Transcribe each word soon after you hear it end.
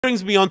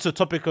Brings me on to a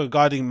topic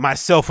regarding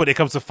myself when it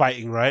comes to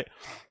fighting, right?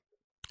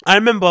 I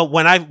remember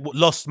when I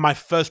lost my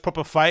first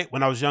proper fight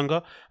when I was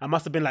younger. I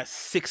must have been like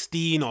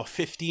 16 or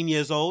 15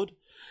 years old.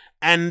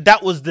 And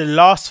that was the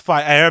last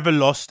fight I ever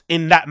lost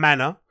in that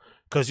manner.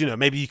 Because, you know,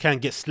 maybe you can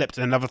get slept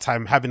another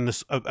time having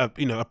this,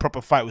 a proper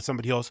fight with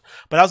somebody else.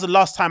 But that was the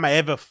last time I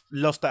ever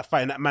lost that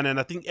fight in that manner. And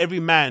I think every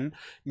man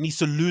needs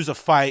to lose a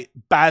fight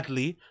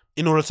badly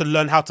in order to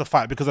learn how to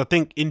fight, because I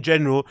think in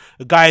general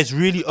guys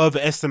really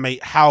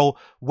overestimate how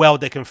well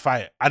they can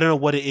fight. I don't know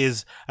what it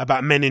is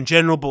about men in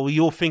general, but we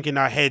all think in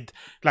our head,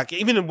 like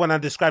even when I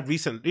described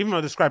recently, even when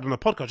I described on the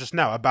podcast just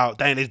now about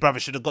Daniel's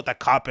brother should have got that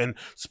cup and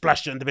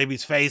splashed it on the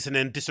baby's face and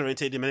then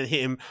disoriented him and then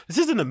hit him. This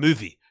isn't a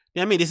movie. You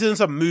know what I mean? This isn't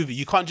some movie.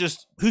 You can't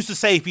just, who's to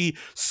say if he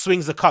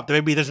swings the cup, the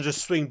baby doesn't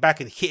just swing back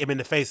and hit him in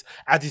the face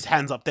as his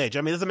hands up there. Do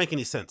you know what I mean? It doesn't make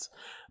any sense.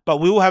 But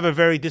we all have a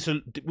very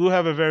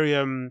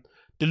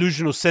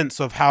delusional sense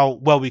of how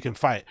well we can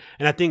fight.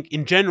 And I think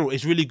in general,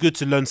 it's really good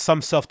to learn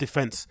some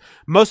self-defense.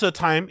 Most of the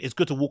time, it's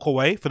good to walk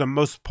away for the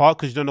most part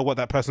because you don't know what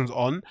that person's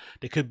on.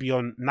 They could be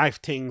on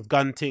knife things,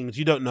 gun things,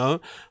 you don't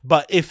know.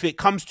 But if it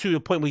comes to a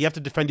point where you have to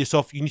defend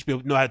yourself, you need to be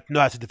able to know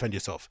how to defend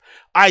yourself.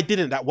 I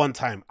didn't that one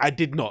time. I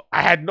did not.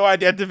 I had no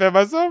idea how to defend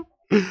myself.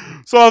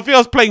 So I think I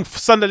was playing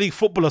Sunday League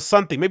football or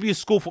something. Maybe it's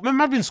school football. Maybe it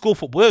might have been school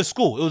football. It was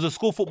school. It was a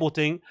school football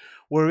thing.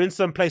 We're in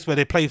some place where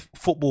they play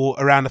football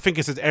around, I think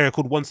it's this area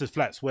called Wanstead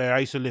Flats where I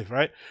used to live,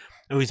 right?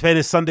 And we was playing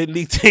this Sunday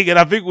League thing, and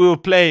I think we were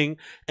playing,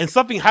 and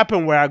something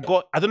happened where I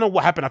don't know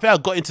what happened. I think I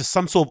got into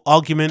some sort of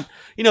argument,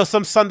 you know,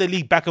 some Sunday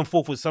League back and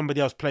forth with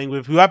somebody I was playing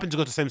with who happened to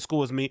go to the same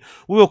school as me.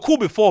 We were cool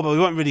before, but we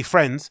weren't really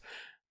friends.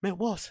 Man,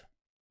 what?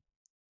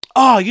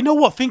 Oh, you know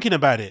what? Thinking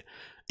about it,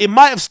 it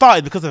might have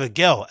started because of a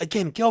girl.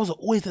 Again, girls are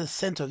always at the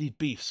center of these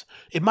beefs.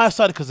 It might have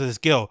started because of this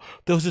girl.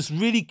 There was this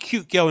really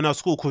cute girl in our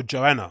school called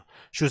Joanna.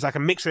 She was like a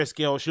mixed race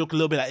girl. She looked a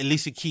little bit like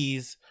Alicia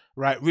Keys,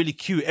 right? Really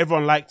cute.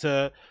 Everyone liked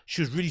her.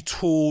 She was really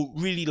tall,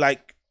 really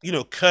like, you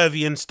know,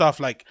 curvy and stuff.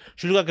 Like,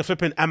 she looked like a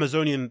flipping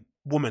Amazonian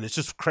woman. It's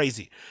just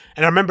crazy.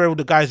 And I remember all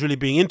the guys really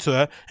being into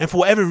her. And for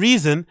whatever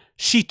reason,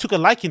 she took a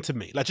liking to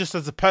me, like just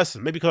as a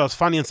person. Maybe because I was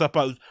funny and stuff.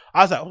 But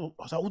I was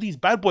like, all these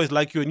bad boys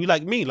like you and you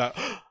like me. Like,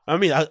 I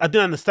mean, I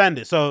didn't understand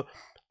it. So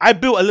I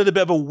built a little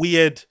bit of a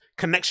weird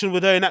connection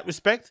with her in that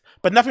respect.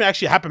 But nothing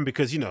actually happened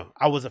because, you know,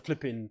 I was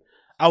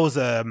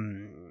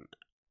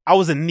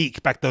a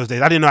neek back those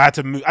days. I didn't know how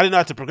to move. I didn't know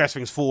how to progress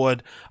things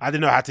forward. I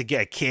didn't know how to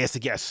get a kiss, to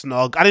get a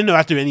snog. I didn't know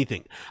how to do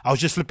anything. I was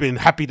just flipping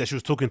happy that she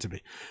was talking to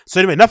me. So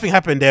anyway, nothing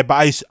happened there, but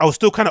I was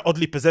still kind of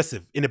oddly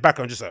possessive in the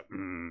background, just like,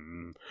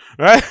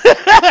 right?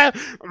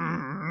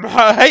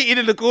 Hating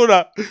in the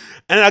corner.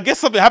 And I guess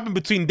something happened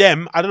between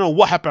them. I don't know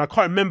what happened. I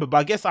can't remember, but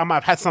I guess I might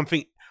have had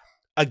something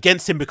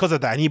against him because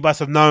of that. And he must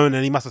have known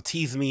and he must have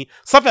teased me.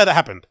 Something like that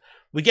happened.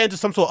 We get into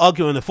some sort of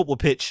argument on the football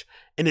pitch,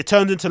 and it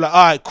turns into like,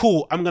 all right,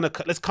 cool.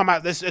 Let's come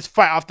out. Let's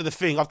fight after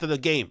the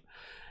game.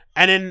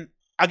 And then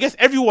I guess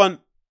everyone,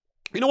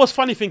 you know what's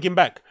funny thinking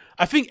back?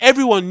 I think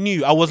everyone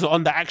knew I wasn't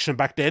on the action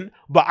back then,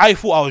 but I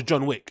thought I was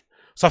John Wick.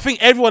 So I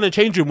think everyone in the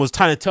change room was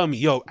trying to tell me,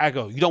 yo,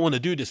 Ago, you don't want to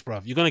do this,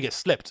 bruv. You're going to get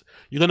slept.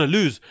 You're going to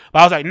lose. But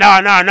I was like,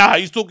 nah.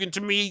 He's talking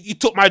to me. He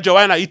took my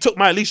Joanna. He took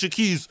my Alicia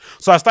Keys.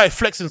 So I started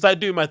flexing, started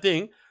doing my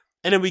thing.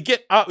 And then we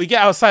get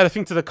outside, I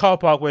think, to the car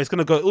park where it's going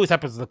to go. It always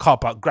happens in the car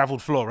park,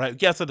 graveled floor, right? We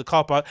get outside the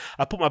car park.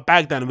 I put my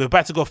bag down and we're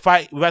about to go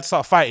fight. We're about to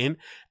start fighting.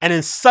 And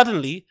then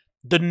suddenly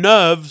the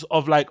nerves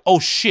of like, oh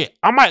shit,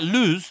 I might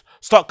lose,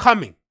 start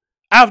coming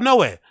out of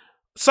nowhere.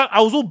 So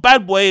I was all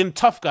bad boy and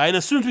tough guy. And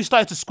as soon as we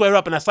started to square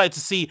up and I started to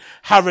see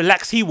how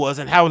relaxed he was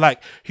and how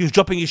like he was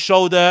dropping his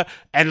shoulder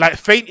and like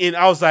fainting,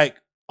 I was like,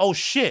 oh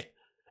shit.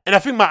 And I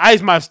think my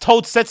eyes might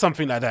have said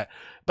something like that.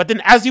 But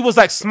then as he was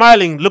like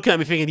smiling, looking at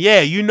me thinking,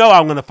 yeah, you know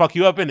I'm going to fuck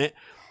you up, innit?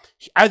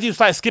 As he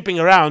started skipping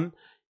around,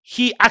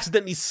 he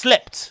accidentally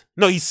slept.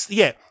 No, as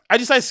he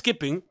started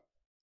skipping,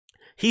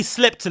 he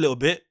slept a little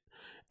bit.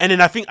 And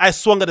then I think I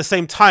swung at the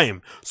same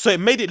time. So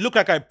it made it look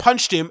like I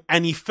punched him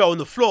and he fell on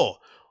the floor.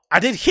 I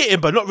did hit him,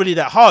 but not really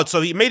that hard.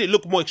 So he made it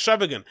look more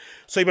extravagant.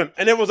 So he went,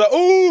 and everyone was like,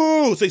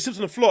 oh, so he slips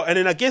on the floor. And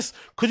then I guess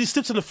because he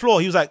slips on the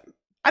floor, he was like,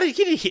 he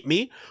didn't hit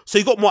me. So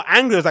he got more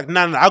angry. I was like,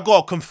 nah, I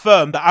got to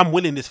confirm that I'm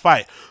winning this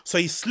fight. So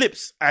he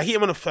slips. I hit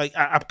him on the floor.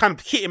 I kind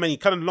of hit him and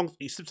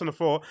he slips on the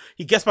floor.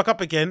 He gets back up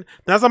again.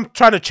 Then as I'm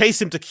trying to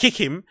chase him to kick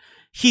him,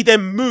 he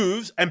then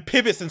moves and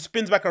pivots and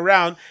spins back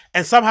around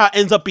and somehow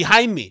ends up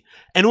behind me.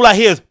 And all I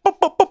hear is pop,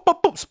 pop, pop,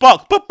 pop, pop,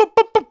 sparks. Pop, pop,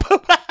 pop,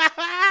 pop, pop.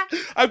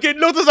 I'm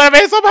getting knocked aside.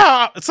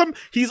 Somehow,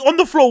 he's on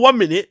the floor 1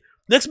 minute.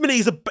 Next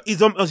minute,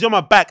 he's on my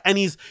back and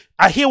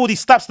I hear all these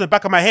slaps in the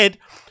back of my head.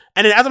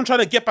 And then as I'm trying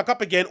to get back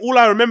up again, all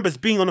I remember is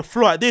being on the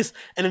floor like this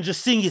and then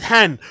just seeing his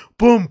hand,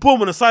 boom,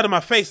 boom, on the side of my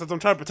face as I'm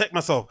trying to protect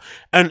myself.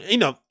 And, you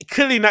know,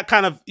 clearly in that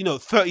kind of,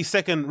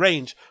 30-second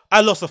range,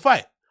 I lost the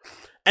fight.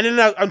 And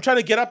then I'm trying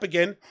to get up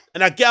again,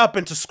 and I get up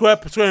and to square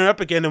up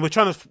again, and we're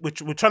trying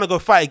to go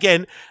fight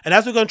again. And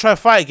as we're going to try to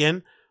fight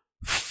again,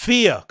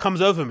 fear comes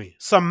over me.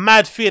 Some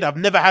mad fear that I've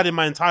never had in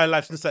my entire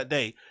life since that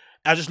day.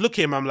 And I just look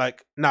at him, I'm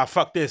like, nah,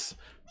 fuck this.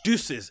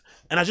 Deuces.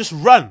 And I just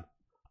run.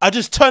 I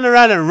just turn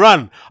around and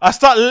run. I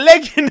start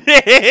legging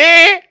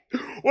it.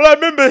 All I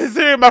remember is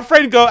hearing my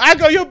friend go, "I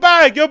got your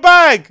bag, your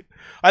bag."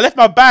 I left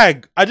my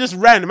bag. I just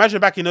ran. Imagine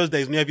back in those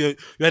days when you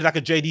had like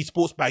a JD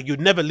Sports bag,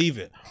 you'd never leave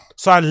it.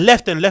 So I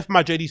left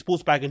my JD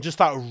Sports bag and just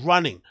started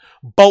running,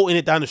 bolting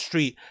it down the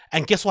street.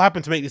 And guess what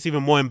happened to make this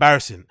even more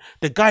embarrassing?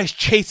 The guy's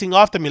chasing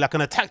after me like an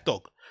attack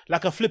dog,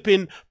 like a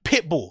flipping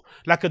pit bull,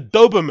 like a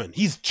Doberman.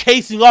 He's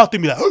chasing after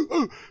me like,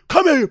 oh,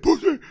 "Come here, you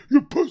pussy,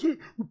 you pussy,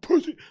 you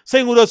pussy."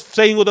 Saying all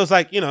those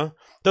like, you know,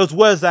 those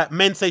words that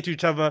men say to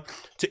each other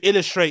to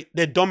illustrate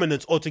their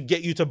dominance or to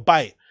get you to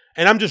bite.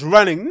 And I'm just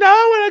running.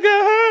 Now when I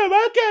get home,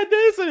 I can't do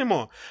this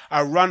anymore.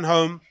 I run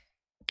home,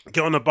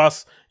 get on the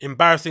bus,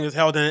 embarrassing as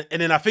hell. And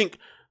then I think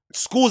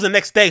school's the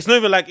next day. It's not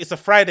even like it's a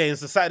Friday,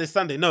 it's a Saturday,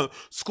 Sunday. No,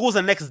 school's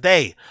the next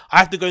day. I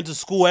have to go into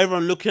school,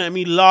 everyone looking at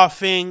me,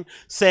 laughing,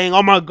 saying,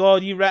 "Oh my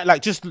God, you rat,"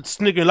 like just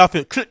sniggering,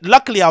 laughing.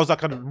 Luckily, I was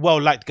like a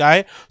well-liked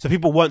guy, so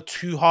people weren't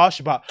too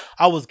harsh, but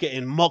I was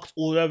getting mocked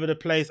all over the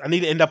place. I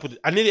nearly end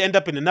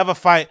up in another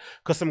fight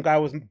because some guy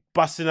was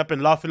busting up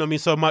and laughing at me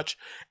so much.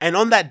 And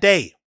on that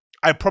day,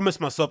 I promised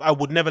myself I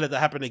would never let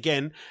that happen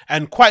again.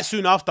 And quite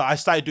soon after, I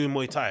started doing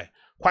Muay Thai.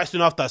 Quite soon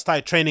after, I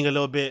started training a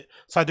little bit,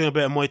 started doing a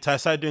bit of Muay Thai,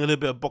 started doing a little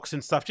bit of boxing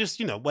stuff, just,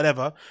 you know,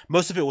 whatever.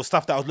 Most of it was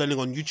stuff that I was learning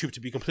on YouTube,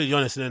 to be completely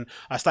honest. And then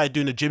I started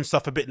doing the gym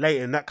stuff a bit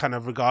later in that kind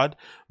of regard.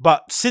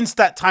 But since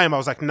that time, I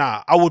was like,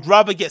 nah, I would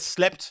rather get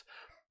slept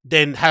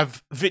than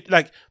have,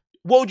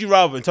 what would you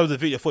rather in terms of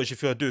video footage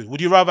if you're a dude? Would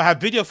you rather have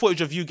video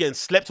footage of you getting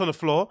slept on the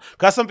floor? Because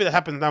that's something that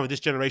happens now with this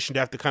generation. They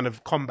have to kind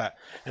of combat.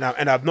 And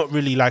I've not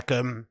really like,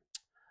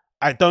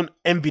 I don't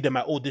envy them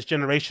at all, this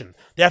generation.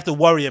 They have to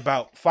worry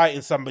about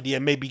fighting somebody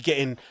and maybe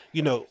getting,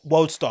 you know,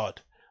 world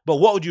starred. But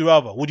what would you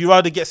rather? Would you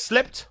rather get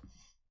slept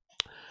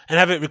and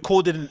have it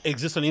recorded and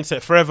exist on the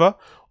internet forever?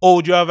 Or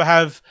would you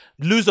rather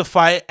lose a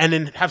fight and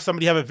then have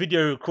somebody have a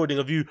video recording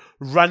of you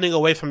running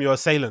away from your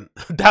assailant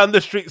down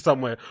the street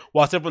somewhere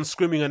whilst everyone's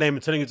screaming your name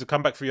and telling you to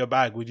come back for your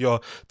bag with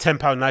your £10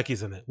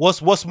 Nikes in it?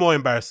 What's more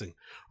embarrassing?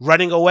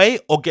 Running away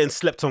or getting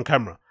slept on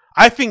camera?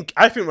 I think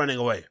running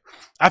away.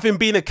 I think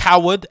being a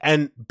coward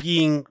and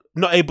being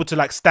not able to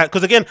like stand,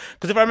 because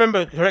if I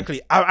remember correctly,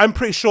 I'm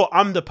pretty sure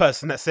I'm the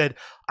person that said,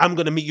 "I'm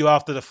going to meet you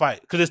after the fight."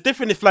 Because it's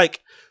different if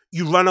like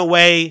you run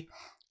away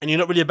and you're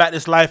not really about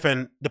this life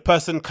and the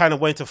person kind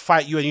of wanted to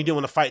fight you and you didn't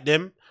want to fight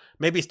them.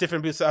 Maybe it's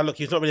different. People say, "Oh, look,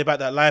 he's not really about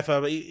that life,"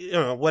 but you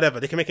know, whatever.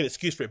 They can make an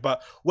excuse for it.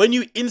 But when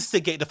you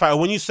instigate the fight, or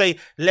when you say,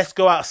 "Let's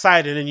go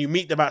outside," and then you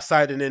meet them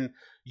outside and then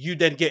you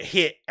then get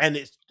hit and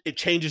it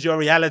changes your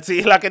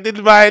reality, like it did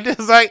mine.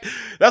 It's like,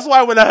 that's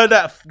why when I heard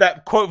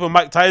that quote from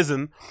Mike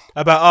Tyson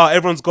about, "Oh,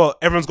 everyone's got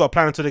a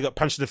plan until they got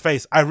punched in the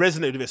face," I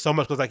resonated with it so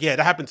much because, like, yeah,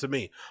 that happened to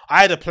me.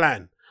 I had a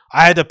plan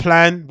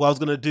what I was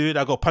gonna do.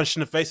 I got punched in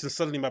the face, and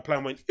suddenly my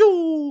plan went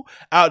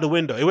out the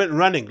window. It went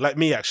running, like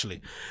me actually.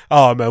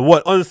 Oh man,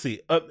 what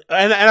honestly,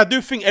 and I do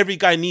think every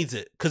guy needs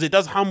it because it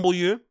does humble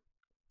you.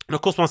 And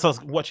of course, once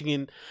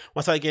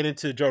I get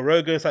into Joe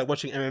Rogan, started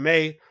watching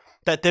MMA.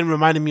 That then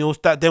reminded me,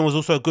 that then was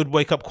also a good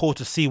wake-up call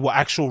to see what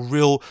actual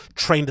real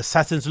trained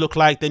assassins look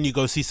like. Then you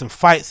go see some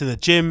fights in the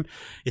gym,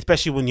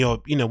 especially when you're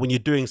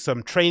doing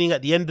some training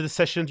at the end of the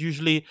sessions.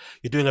 Usually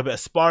you're doing a bit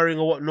of sparring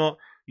or whatnot.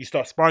 You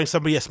start sparring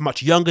somebody that's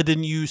much younger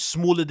than you,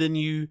 smaller than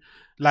you,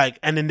 like,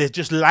 and then they're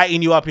just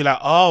lighting you up. You're like,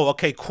 "Oh,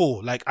 okay,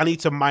 cool. Like, I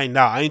need to mind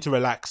now. I need to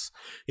relax."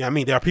 You know what I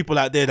mean? There are people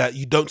out there that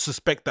you don't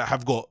suspect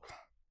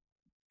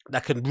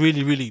that can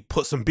really, really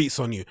put some beats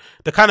on you.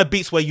 The kind of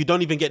beats where you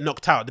don't even get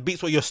knocked out. The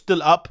beats where you're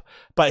still up,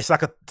 but it's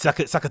like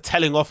a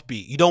telling off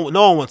beat. No one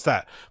wants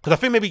that. Because I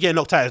think maybe getting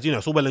knocked out is,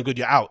 it's all well and good,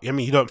 you're out. I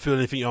mean, you don't feel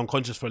anything, you're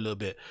unconscious for a little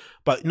bit.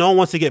 But no one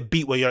wants to get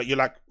beat where you're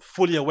like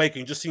fully awake and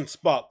you're just seeing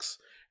sparks.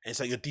 And it's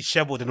like you're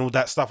disheveled and all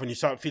that stuff, and you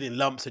start feeling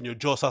lumps and your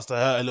jaw starts to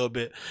hurt a little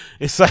bit.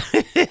 It's like,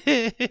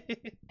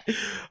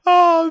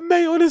 oh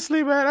mate,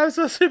 honestly, man, I'm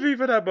so happy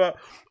for that. But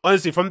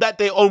honestly, from that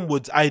day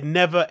onwards, I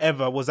never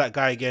ever was that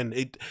guy again.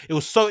 It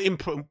was so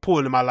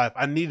important in my life.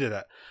 I needed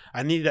that.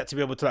 I needed that to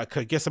be able to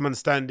like get some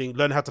understanding,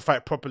 learn how to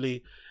fight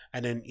properly.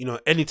 And then,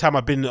 anytime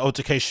I've been in an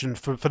altercation,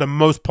 for the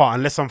most part,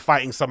 unless I'm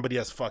fighting somebody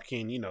that's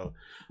fucking,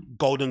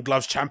 Golden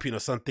Gloves champion or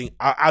something,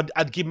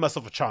 I'd give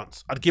myself a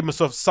chance. I'd give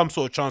myself some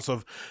sort of chance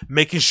of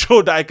making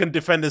sure that I can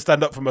defend and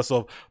stand up for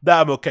myself.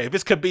 That I'm okay. If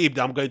it's Khabib,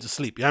 then I'm going to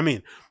sleep. You know what I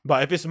mean?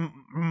 But if it's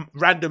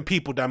random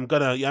people, then I'm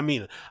gonna, you know what I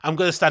mean? I'm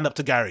gonna stand up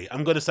to Gary.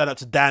 I'm gonna stand up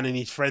to Dan and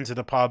his friends in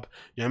the pub.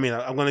 You know what I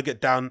mean? I'm gonna get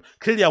down.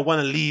 Clearly, I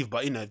want to leave,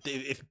 but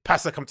if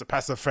Passa comes to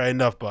Passa, fair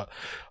enough. But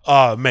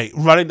mate,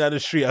 running down the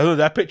street, I know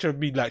that picture of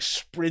me like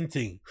sprinting.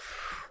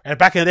 And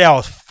back in the day, I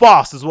was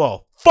fast as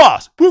well.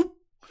 Fast. Whoop.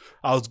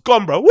 I was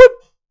gone, bro. Whoop.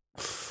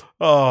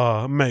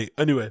 Oh, mate.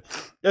 Anyway,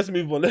 let's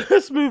move on.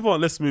 Let's move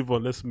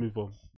on.